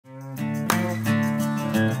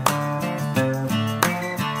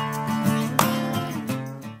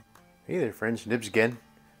friends, Nibs again.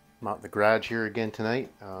 I'm out in the garage here again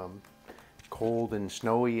tonight. Cold and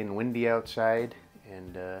snowy and windy outside,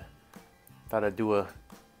 and thought I'd do a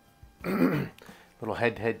little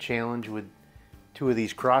head-to-head challenge with two of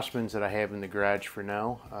these Crosmans that I have in the garage for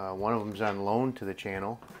now. One of them's on loan to the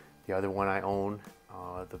channel. The other one I own.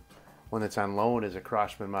 The one that's on loan is a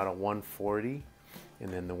Crosman model 140,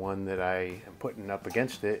 and then the one that I am putting up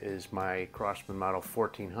against it is my Crosman model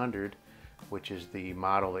 1400, which is the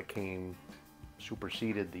model that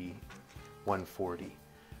superseded the 140.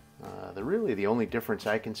 Really the only difference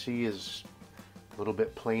I can see is a little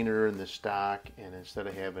bit plainer in the stock, and instead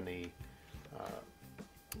of having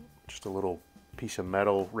just a little piece of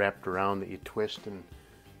metal wrapped around that you twist and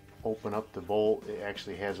open up the bolt, it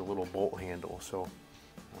actually has a little bolt handle. So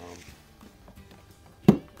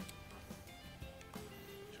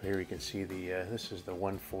here you can see this is the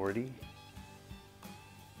 140. You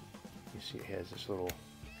see it has this little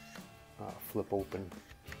flip open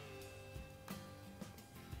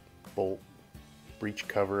bolt breech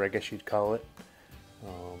cover, I guess you'd call it.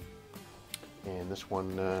 And this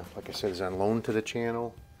one, like I said, is on loan to the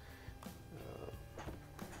channel.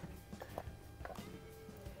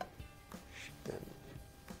 Then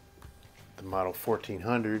the model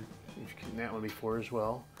 1400, you've seen that one before as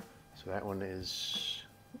well. So that one is,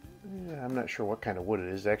 I'm not sure what kind of wood it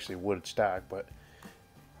is. It's actually wood stock, but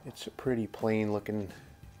it's a pretty plain looking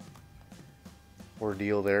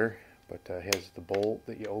ordeal there. But it has the bolt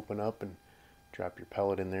that you open up and drop your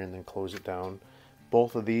pellet in there and then close it down.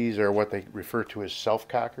 Both of these are what they refer to as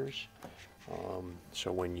self-cockers.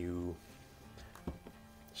 So when you,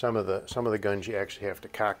 some of the guns you actually have to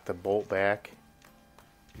cock the bolt back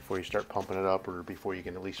before you start pumping it up, or before you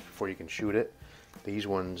can shoot it. These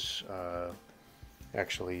ones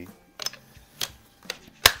actually,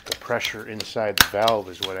 the pressure inside the valve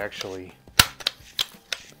is what actually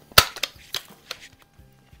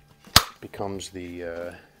becomes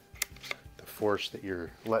the force that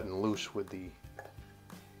you're letting loose with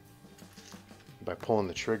by pulling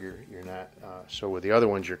the trigger. You're not so with the other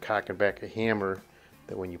ones you're cocking back a hammer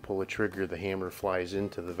that when you pull the trigger, the hammer flies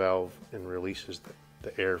into the valve and releases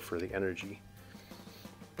the air for the energy.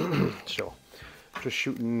 So just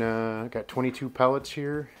shooting, I got 22 pellets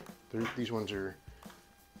here. These ones are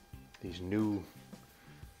these new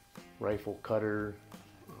rifle cutter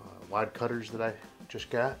wad cutters that I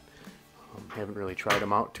just got. Haven't really tried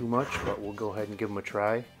them out too much, but we'll go ahead and give them a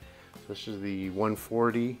try. So this is the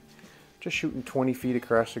 140, just shooting 20 feet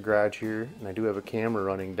across the garage here, and I do have a camera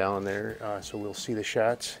running down there, so we'll see the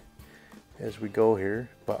shots as we go here.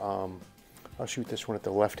 But I'll shoot this one at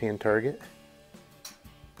the left-hand target.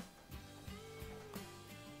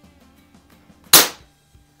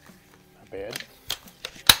 Not bad.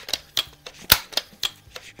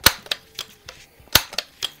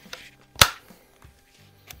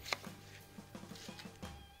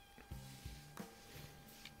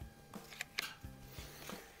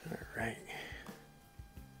 Right.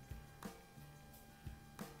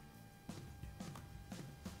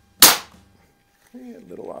 A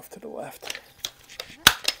little off to the left.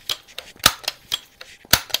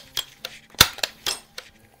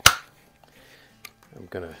 I'm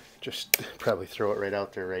gonna just probably throw it right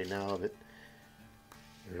out there right now that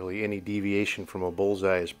really any deviation from a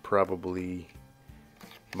bullseye is probably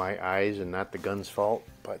my eyes and not the gun's fault,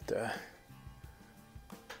 but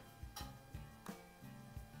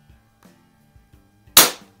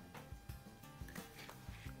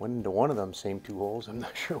went into one of them same two holes. I'm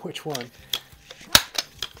not sure which one.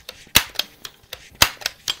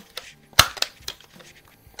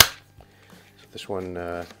 So this one,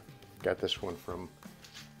 got this one from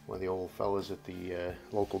one of the old fellas at the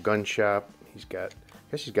local gun shop. I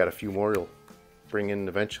guess he's got a few more he'll bring in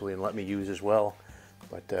eventually and let me use as well.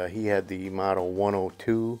 But he had the model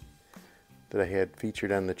 102 that I had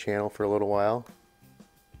featured on the channel for a little while.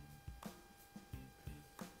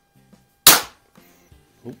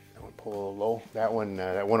 Pull a little low. That one,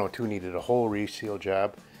 that 102 needed a whole reseal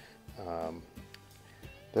job.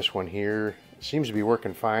 This one here seems to be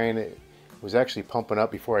working fine. It was actually pumping up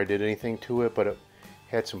before I did anything to it, but it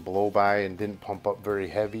had some blow by and didn't pump up very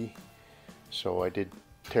heavy. So I did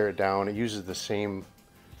tear it down. It uses the same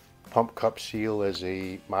pump cup seal as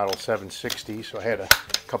a model 760, so I had a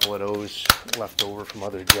couple of those left over from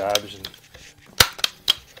other jobs, and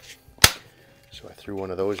so I threw one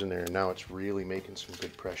of those in there, and now it's really making some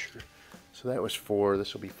good pressure. So that was 4,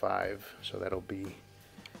 this will be 5, so that'll be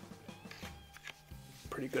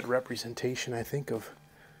pretty good representation, I think, of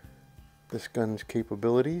this gun's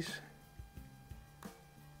capabilities.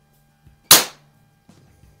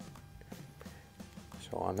 So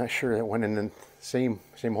So I'm not sure that went in the same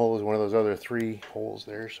hole as one of those other 3 holes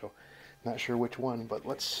there, so not sure which one, but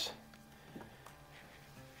let's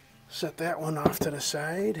set that one off to the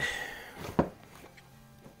side.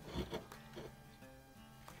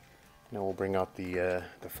 Now we'll bring out the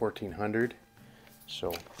 1400.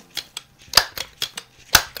 So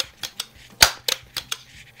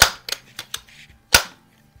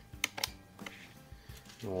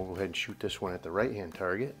and we'll go ahead and shoot this one at the right hand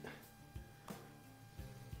target.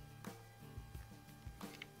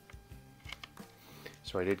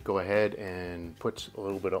 So I did go ahead and put a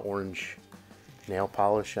little bit of orange nail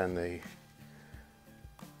polish on the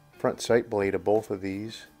front sight blade of both of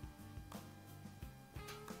these.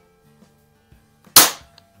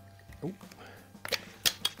 Oop.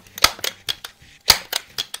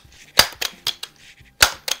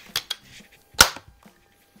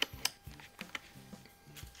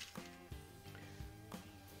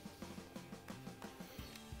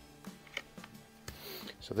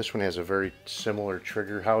 So this one has a very similar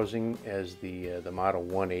trigger housing as the Model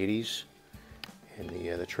 180s, and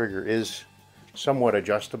the trigger is somewhat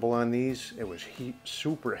adjustable on these. It was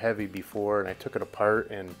super heavy before, and I took it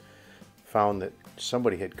apart and found that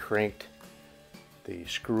somebody had cranked the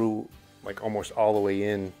screw like almost all the way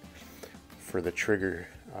in for the trigger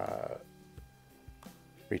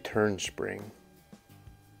return spring.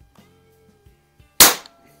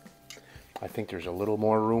 I think there's a little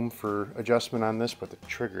more room for adjustment on this, but the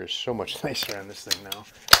trigger is so much nicer on this thing now.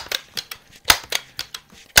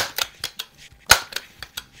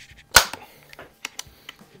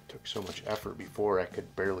 It took so much effort before. I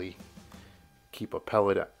could barely keep a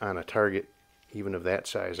pellet on a target, even of that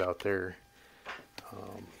size out there.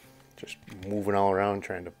 Just moving all around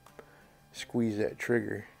trying to squeeze that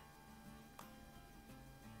trigger.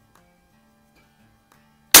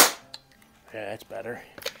 Yeah, that's better.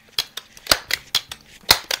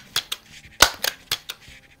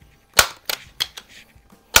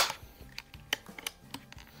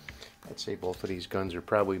 I'd say both of these guns are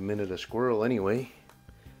probably minute a squirrel anyway.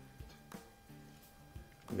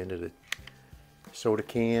 Minute a soda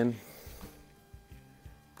can.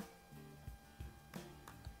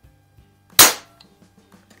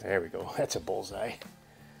 There we go. That's a bullseye.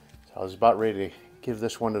 So I was about ready to give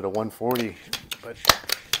this one to the 140, but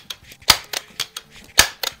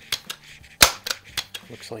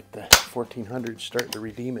looks like the 1400's starting to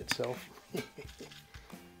redeem itself.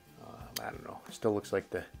 I don't know. Still looks like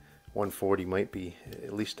the 140 might be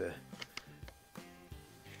at least a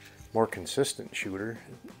more consistent shooter.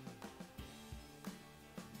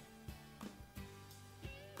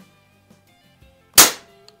 I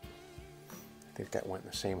think that went in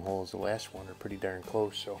the same hole as the last one, or pretty darn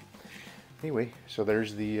close. So anyway, so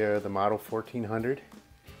there's the Model 1400.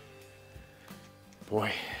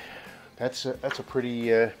 Boy, that's a pretty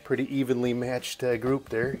evenly matched group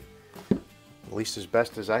there. At least as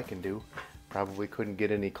best as I can do. Probably couldn't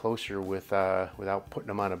get any closer without putting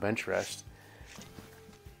them on a bench rest.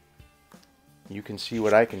 You can see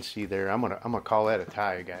what I can see there. I'm gonna call that a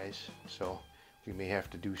tie, guys. So we may have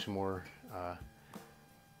to do some more.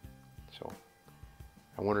 So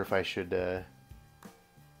I wonder if I should.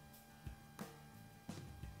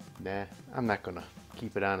 Nah, I'm not gonna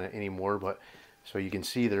keep it on it anymore. But so you can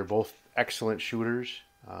see they're both excellent shooters.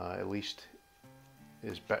 At least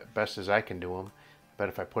as best as I can do them. But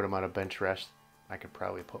if I put them on a bench rest, I could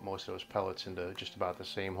probably put most of those pellets into just about the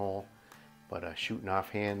same hole. But shooting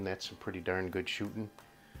offhand, that's some pretty darn good shooting.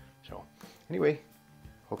 So anyway,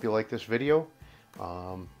 hope you like this video.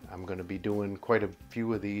 I'm going to be doing quite a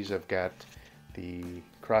few of these. I've got the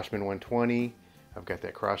Crosman 120. I've got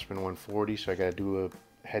that Crosman 140, so I got to do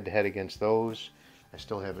a head-to-head against those. I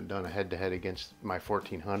still haven't done a head-to-head against my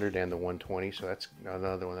 1400 and the 120, so that's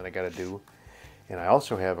another one that I got to do. And I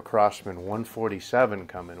also have a Crosman 147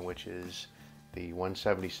 coming, which is the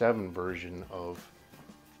 177 version of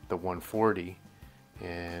the 140.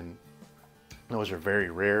 And those are very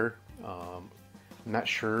rare. I'm not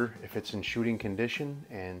sure if it's in shooting condition,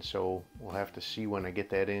 and so we'll have to see when I get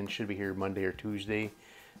that in. Should be here Monday or Tuesday.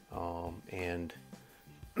 And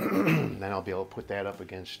then I'll be able to put that up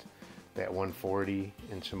against that 140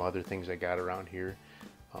 and some other things I got around here.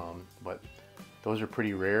 But those are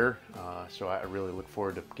pretty rare, so I really look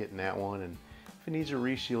forward to getting that one. And if it needs a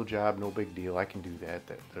reseal job, no big deal. I can do that.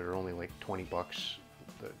 They're only like 20 bucks,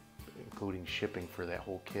 including shipping for that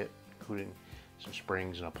whole kit, including some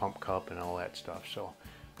springs and a pump cup and all that stuff. So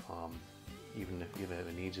even if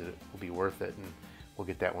it needs it, it will be worth it, and we'll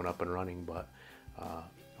get that one up and running. But I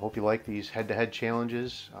hope you like these head-to-head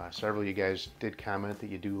challenges. Several of you guys did comment that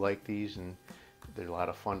you do like these, and they're a lot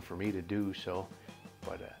of fun for me to do. So,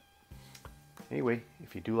 but Anyway,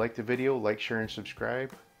 if you do like the video, like, share, and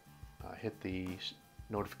subscribe. Hit the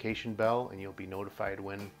notification bell and you'll be notified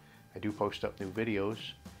when I do post up new videos.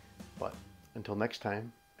 But until next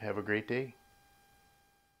time, have a great day.